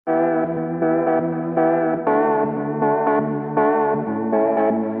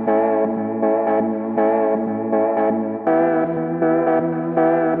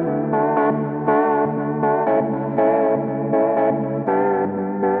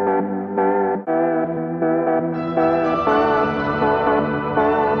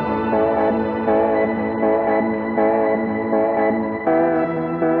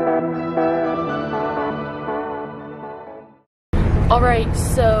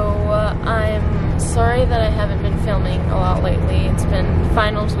I'm sorry that I haven't been filming a lot lately. It's been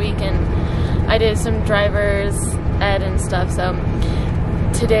finals week and I did some driver's ed and stuff, so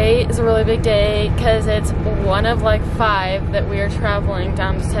today is a really big day because it's one of like 5 that we are traveling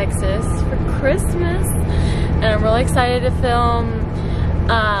down to Texas for Christmas, and I'm really excited to film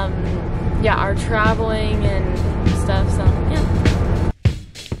our traveling and stuff, so yeah.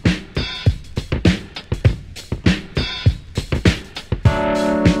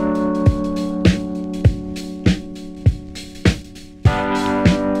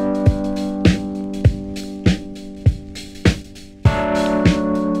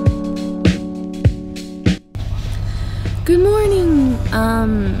 Good morning!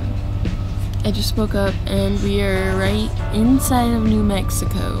 I just woke up and we are right inside of New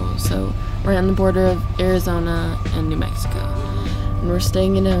Mexico. So we're on the border of Arizona and New Mexico. And we're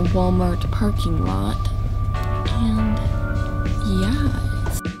staying in a Walmart parking lot. And yeah.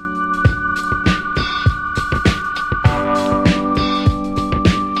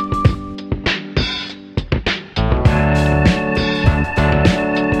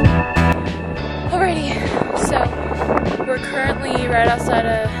 We're currently right outside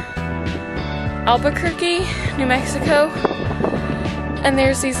of Albuquerque, New Mexico, and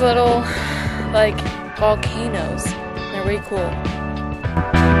there's these little like volcanoes. They're really cool.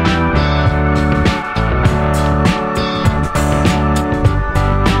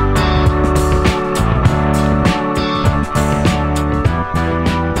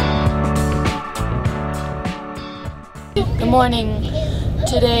 Good morning.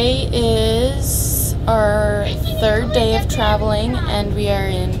 Today is our 3rd day of traveling and we are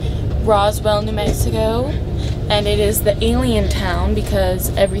in Roswell, New Mexico, and it is the alien town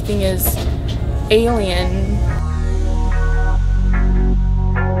because everything is alien.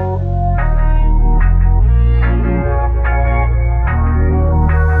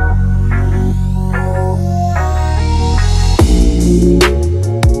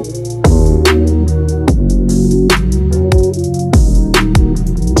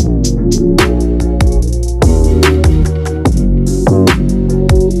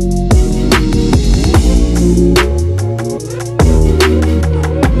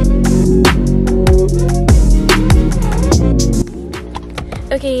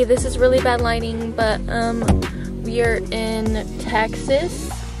 Okay, this is really bad lighting, but we are in Texas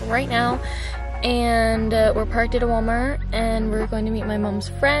right now, and we're parked at a Walmart, and we're going to meet my mom's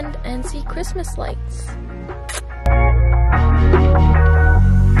friend and see Christmas lights.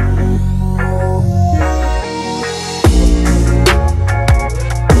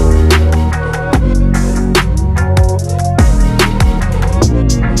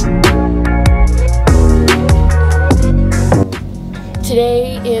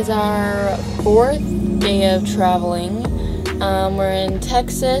 Today is our 4th day of traveling. We're in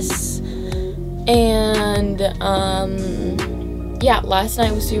Texas, and yeah, last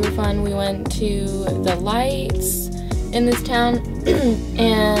night was super fun. We went to the lights in this town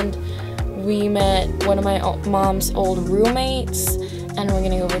and we met one of my mom's old roommates, and we're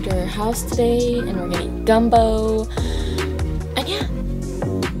gonna go over to her house today and we're gonna eat gumbo, and yeah.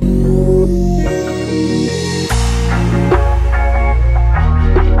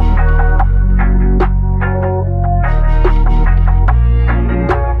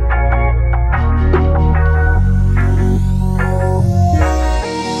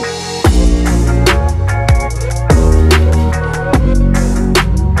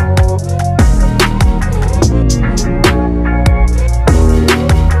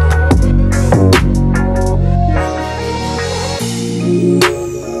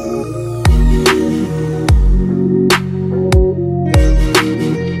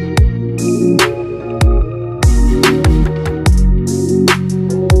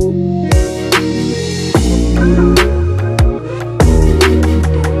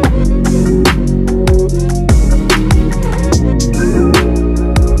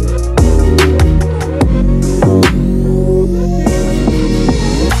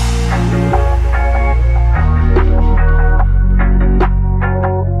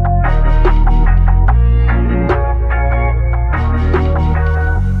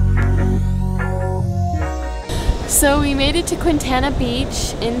 So we made it to Quintana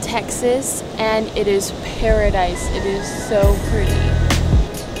Beach in Texas, and it is paradise. It is so pretty.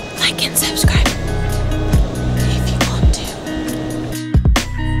 Like and subscribe.